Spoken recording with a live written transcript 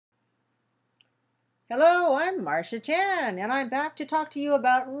Hello, I'm Marsha Chan, and I'm back to talk to you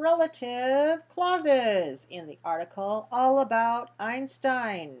about relative clauses in the article all about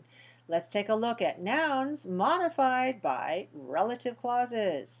Einstein. Let's take a look at nouns modified by relative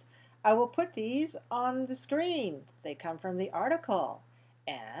clauses. I will put these on the screen. They come from the article,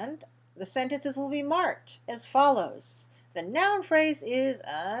 and the sentences will be marked as follows. The noun phrase is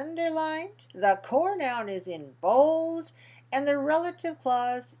underlined, the core noun is in bold, and the relative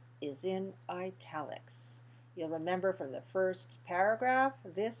clause is in italics. You'll remember from the first paragraph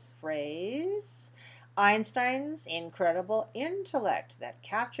this phrase, Einstein's incredible intellect that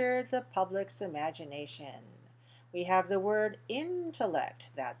captured the public's imagination. We have the word intellect,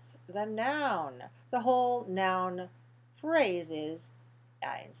 that's the noun. The whole noun phrase is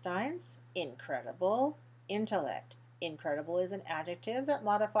Einstein's incredible intellect. Incredible is an adjective that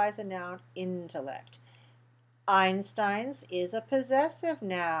modifies the noun intellect. Einstein's is a possessive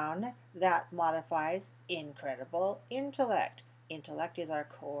noun that modifies incredible intellect. Intellect is our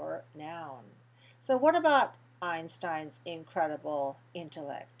core noun. So what about Einstein's incredible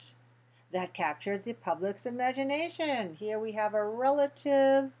intellect that captured the public's imagination? Here we have a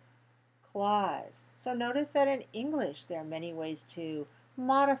relative clause. So notice that in English there are many ways to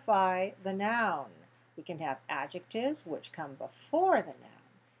modify the noun. We can have adjectives which come before the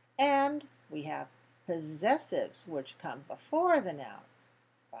noun, and we have possessives which come before the noun,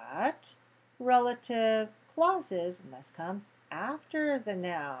 but relative clauses must come after the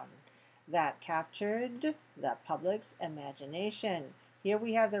noun that captured the public's imagination. Here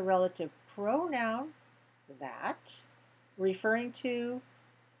we have the relative pronoun that, referring to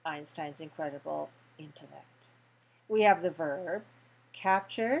Einstein's incredible intellect. We have the verb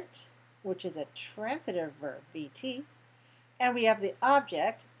captured, which is a transitive verb, VT, and we have the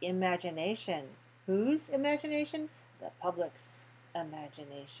object imagination. Whose imagination? The public's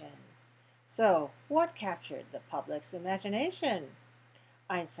imagination. So, what captured the public's imagination?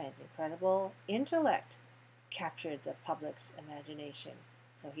 Einstein's incredible intellect captured the public's imagination.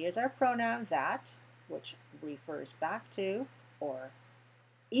 So here's our pronoun that, which refers back to or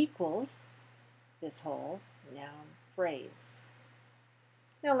equals this whole noun phrase.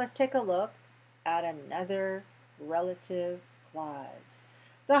 Now let's take a look at another relative clause.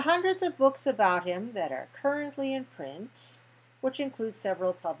 The hundreds of books about him that are currently in print, which include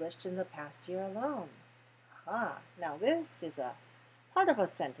several published in the past year alone. Now this is a part of a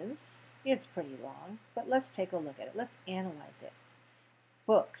sentence. It's pretty long, but let's take a look at it. Let's analyze it.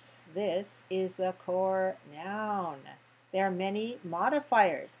 Books. This is the core noun. There are many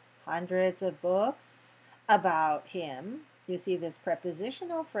modifiers. Hundreds of books about him. You see this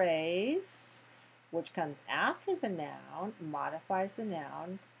prepositional phrase, which comes after the noun, modifies the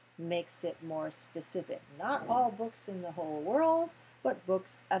noun, makes it more specific. Not all books in the whole world, but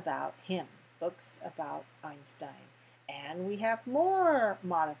books about him, books about Einstein. And we have more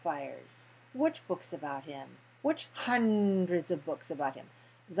modifiers. Which books about him? Which hundreds of books about him?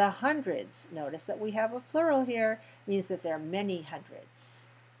 The hundreds, notice that we have a plural here, means that there are many hundreds.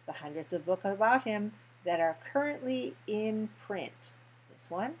 The hundreds of books about him that are currently in print. This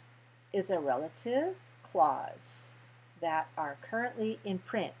one is a relative clause that are currently in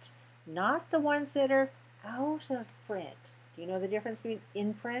print, not the ones that are out of print. Do you know the difference between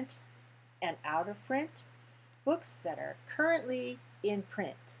in print and out of print? Books that are currently in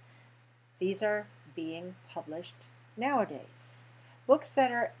print. These are being published nowadays. Books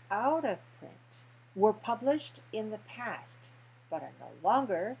that are out of print were published in the past, but are no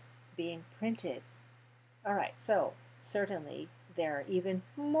longer being printed. All right, so certainly there are even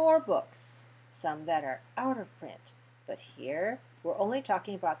more books, some that are out of print, but here we're only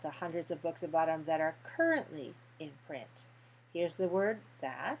talking about the hundreds of books about him that are currently in print. Here's the word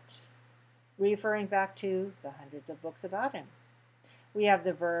that, referring back to the hundreds of books about him. We have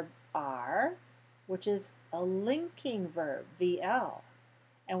the verb are, which is a linking verb, VL,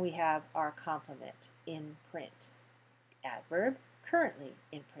 and we have our complement, in print. Adverb, currently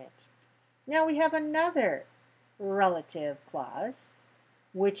in print. Now we have another relative clause,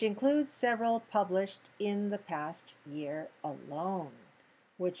 which includes several published in the past year alone,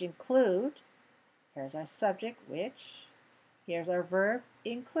 which include, here's our subject, which, here's our verb,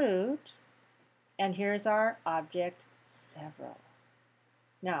 include, and here's our object, several.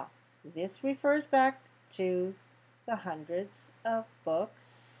 Now, this refers back to the hundreds of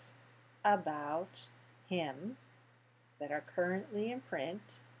books about him that are currently in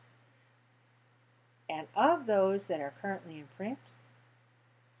print. And of those that are currently in print,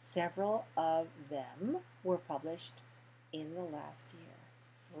 several of them were published in the last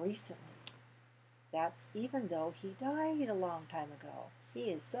year, recently. That's even though he died a long time ago. He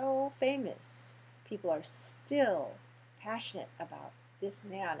is so famous. people are still passionate about this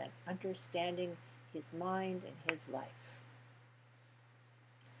man and understanding his mind and his life.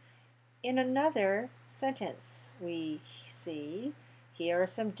 In another sentence, we see here are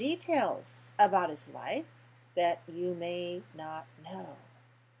some details about his life that you may not know.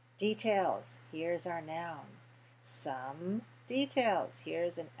 Details, here's our noun. Some details,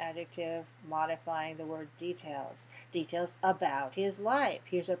 here's an adjective modifying the word details. Details about his life.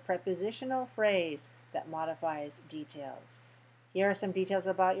 Here's a prepositional phrase that modifies details. Here are some details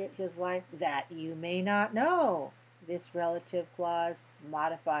about his life that you may not know. This relative clause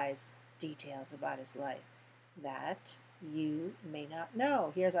modifies details about his life that you may not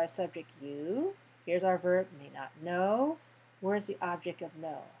know. Here's our subject, you. Here's our verb, may not know. Where's the object of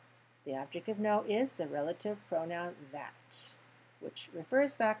know? The object of know is the relative pronoun that, which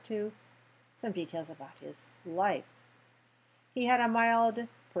refers back to some details about his life. He had a mild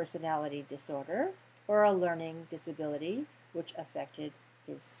personality disorder or a learning disability which affected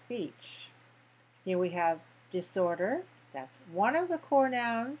his speech. Here we have disorder, that's one of the core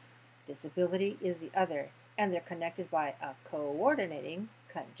nouns, disability is the other, and they're connected by a coordinating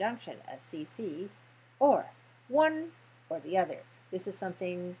conjunction, a CC, or one or the other. This is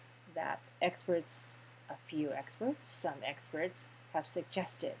something that experts, a few experts, some experts have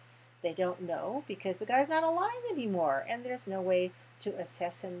suggested. They don't know because the guy's not alive anymore and there's no way to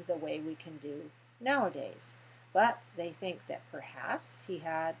assess him the way we can do nowadays. But they think that perhaps he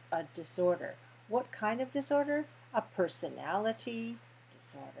had a disorder. What kind of disorder? A personality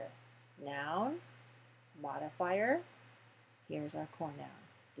disorder. Noun, modifier, here's our core noun,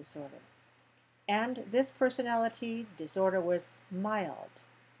 disorder. And this personality disorder was mild,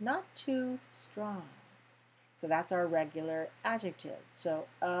 not too strong. So that's our regular adjective. So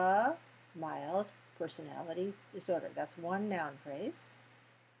a mild personality disorder. That's one noun phrase.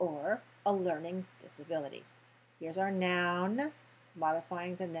 Or a learning disability. Here's our noun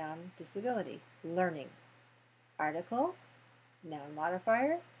modifying the noun disability. Learning. Article, noun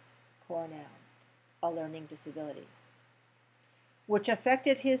modifier, core noun. A learning disability. Which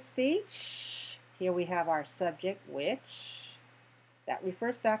affected his speech. Here we have our subject, which. That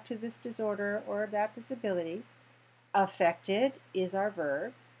refers back to this disorder or that disability. Affected is our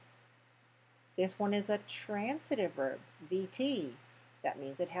verb. This one is a transitive verb, VT. That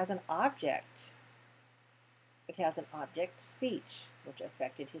means it has an object. It has an object, speech, which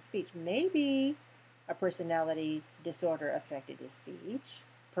affected his speech. Maybe a personality disorder affected his speech.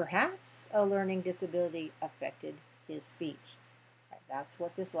 Perhaps a learning disability affected his speech. Right, that's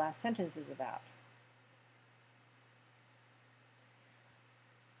what this last sentence is about.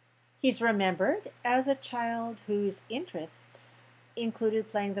 He's remembered as a child whose interests included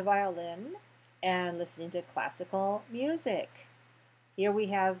playing the violin and listening to classical music. Here we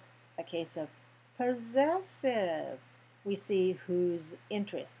have a case of possessive. We see whose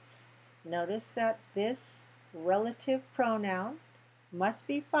interests. Notice that this relative pronoun must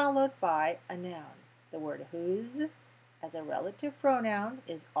be followed by a noun. The word whose as a relative pronoun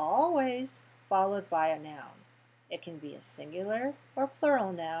is always followed by a noun. It can be a singular or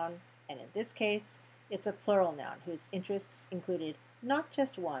plural noun, and in this case, it's a plural noun whose interests included not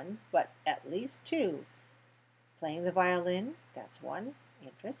just one, but at least two. Playing the violin, that's one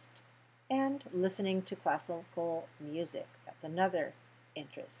interest, and listening to classical music, that's another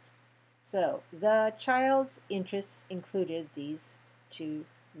interest. So the child's interests included these two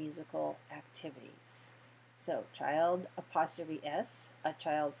musical activities. So child apostrophe S, a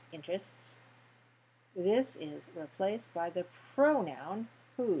child's interests. This is replaced by the pronoun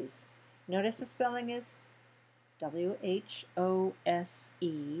whose. Notice the spelling is W-H-O-S-E,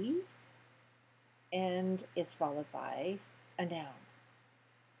 and it's followed by a noun.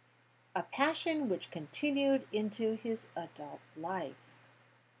 A passion which continued into his adult life.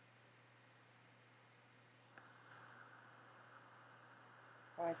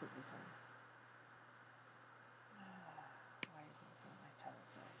 Why isn't this one? Why isn't this one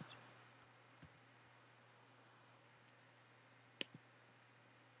italicized?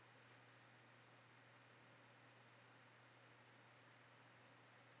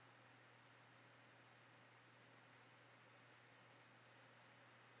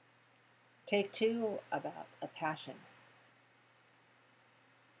 Take two about a passion.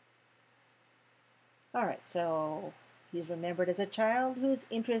 All right, so he's remembered as a child whose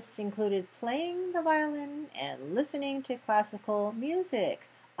interests included playing the violin and listening to classical music,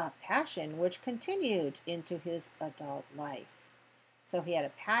 a passion which continued into his adult life. So he had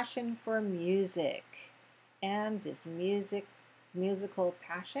a passion for music, and this musical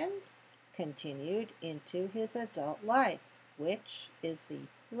passion continued into his adult life, which is the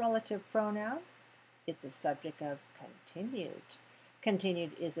relative pronoun, It's a subject of continued.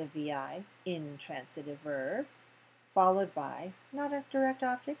 Continued is a VI, intransitive verb, followed by not a direct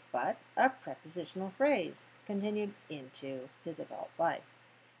object, but a prepositional phrase, continued into his adult life.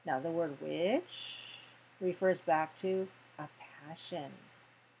 Now, the word which refers back to a passion,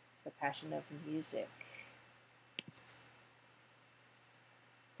 the passion of music.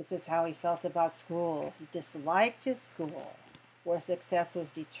 This is how he felt about school. He disliked his school, where success was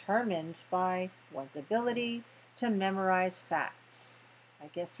determined by one's ability to memorize facts. I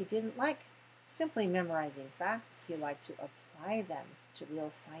guess he didn't like simply memorizing facts. He liked to apply them to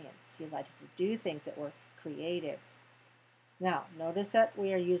real science. He liked to do things that were creative. Now, notice that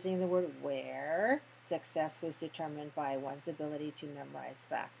we are using the word where success was determined by one's ability to memorize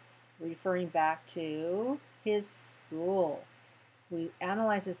facts, referring back to his school. We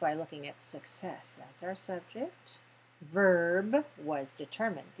analyze it by looking at success. That's our subject. Verb was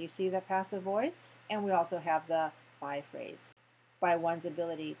determined. Do you see the passive voice? And we also have the by phrase, by one's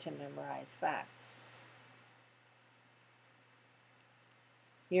ability to memorize facts.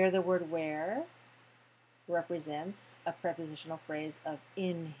 Here the word where represents a prepositional phrase of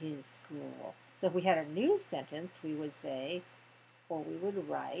in his school. So if we had a new sentence, we would say, or we would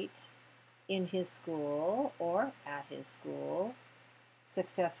write, in his school or at his school,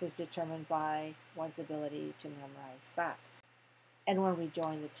 success was determined by one's ability to memorize facts. And when we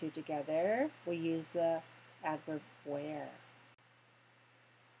join the two together, we use the adverb where.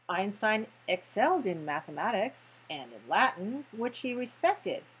 Einstein excelled in mathematics and in Latin, which he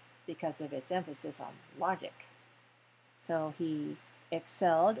respected because of its emphasis on logic. So he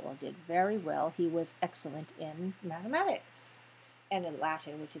excelled or did very well. He was excellent in mathematics and in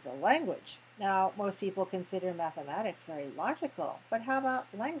Latin, which is a language. Now, most people consider mathematics very logical, but how about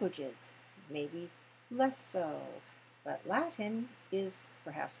languages? Maybe less so. But Latin is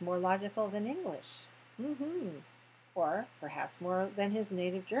perhaps more logical than English. Or perhaps more than his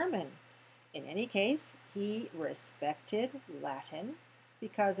native German. In any case, he respected Latin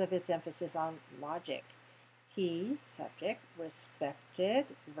because of its emphasis on logic. He, subject, respected,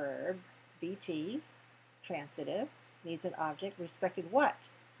 verb, VT, transitive, needs an object, respected what?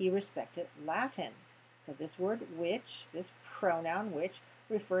 He respected Latin. So this word which, this pronoun which,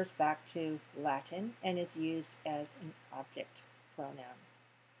 refers back to Latin and is used as an object pronoun.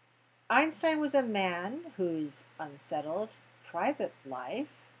 Einstein was a man whose unsettled private life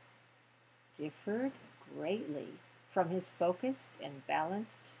differed greatly from his focused and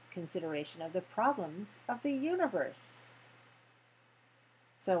balanced consideration of the problems of the universe.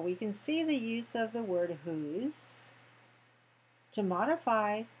 So we can see the use of the word whose to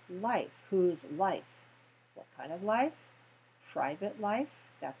modify life. Whose life? What kind of life? Private life,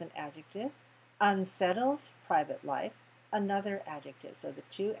 that's an adjective. Unsettled private life, another adjective. So the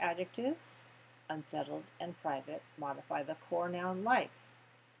two adjectives, unsettled and private, modify the core noun life.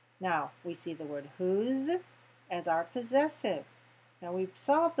 Now, we see the word whose as our possessive. Now, we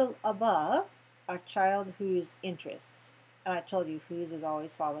saw above a child whose interests, and I told you whose is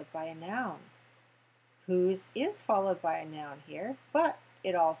always followed by a noun. Whose is followed by a noun here, but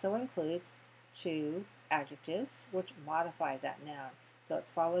it also includes two adjectives which modify that noun. So it's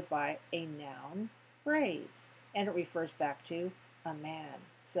followed by a noun phrase, and it refers back to a man.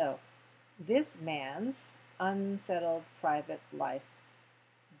 So this man's unsettled private life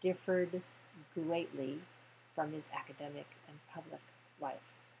differed greatly from his academic and public life.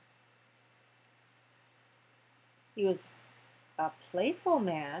 He was a playful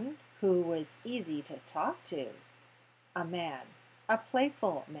man who was easy to talk to. A man, a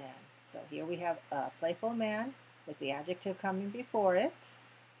playful man. So here we have a playful man with the adjective coming before it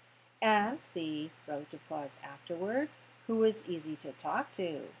and the relative clause afterward, who was easy to talk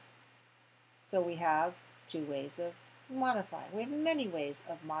to. So we have two ways of modifying. We have many ways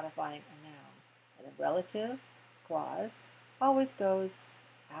of modifying a noun. And the relative clause always goes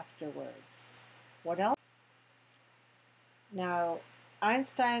afterwards. What else? Now,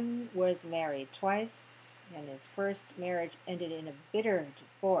 Einstein was married twice, and his first marriage ended in a bitter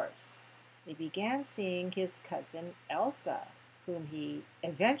divorce. He began seeing his cousin Elsa, whom he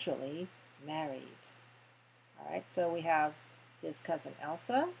eventually married. All right, so we have his cousin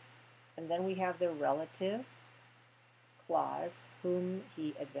Elsa, and then we have the relative clause, whom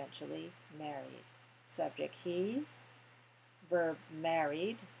he eventually married. Subject he, verb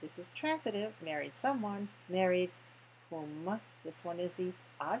married, this is transitive, married someone, married whom, this one is the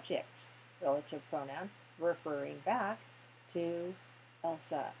object relative pronoun, referring back to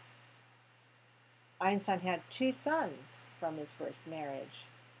Elsa. Einstein had two sons from his first marriage.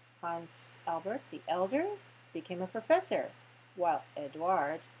 Hans Albert, the elder, became a professor, while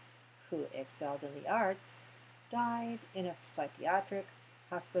Eduard, who excelled in the arts, died in a psychiatric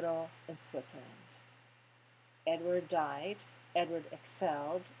hospital in Switzerland. Edward died. Edward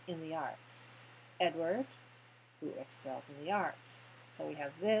excelled in the arts. Edward, who excelled in the arts. So we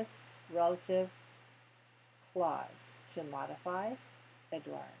have this relative clause to modify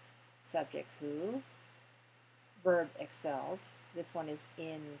Edward. Subject who, verb excelled. This one is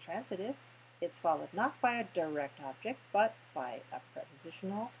intransitive. It's followed not by a direct object, but by a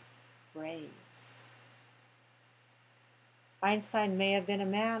prepositional phrase. Einstein may have been a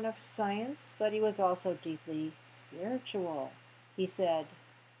man of science, but he was also deeply spiritual. He said,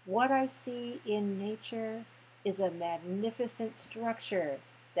 "What I see in nature is a magnificent structure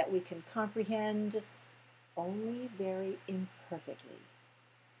that we can comprehend only very imperfectly."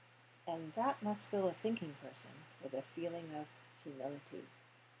 And that must fill a thinking person with a feeling of humility.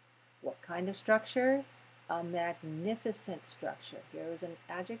 What kind of structure? A magnificent structure. Here is an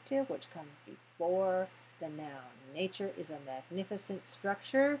adjective which comes before the noun. Nature is a magnificent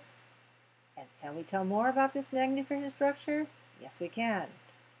structure. And can we tell more about this magnificent structure? Yes, we can,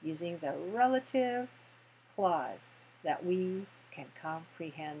 using the relative clause that we can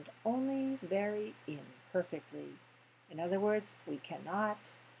comprehend only very imperfectly. In other words, we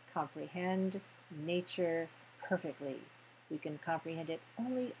cannot comprehend nature perfectly. We can comprehend it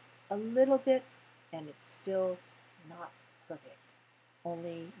only a little bit, and it's still not perfect,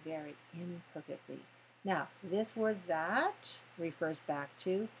 only very imperfectly. Now, this word "that" refers back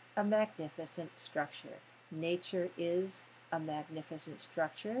to a magnificent structure. Nature is a magnificent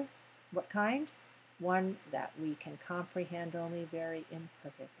structure. What kind? One that we can comprehend only very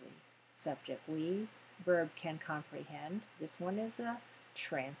imperfectly. Subject we, verb can comprehend. This one is a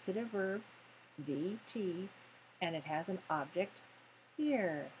transitive verb, VT, and it has an object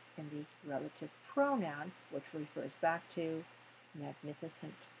here in the relative pronoun, which refers back to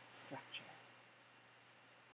magnificent structure.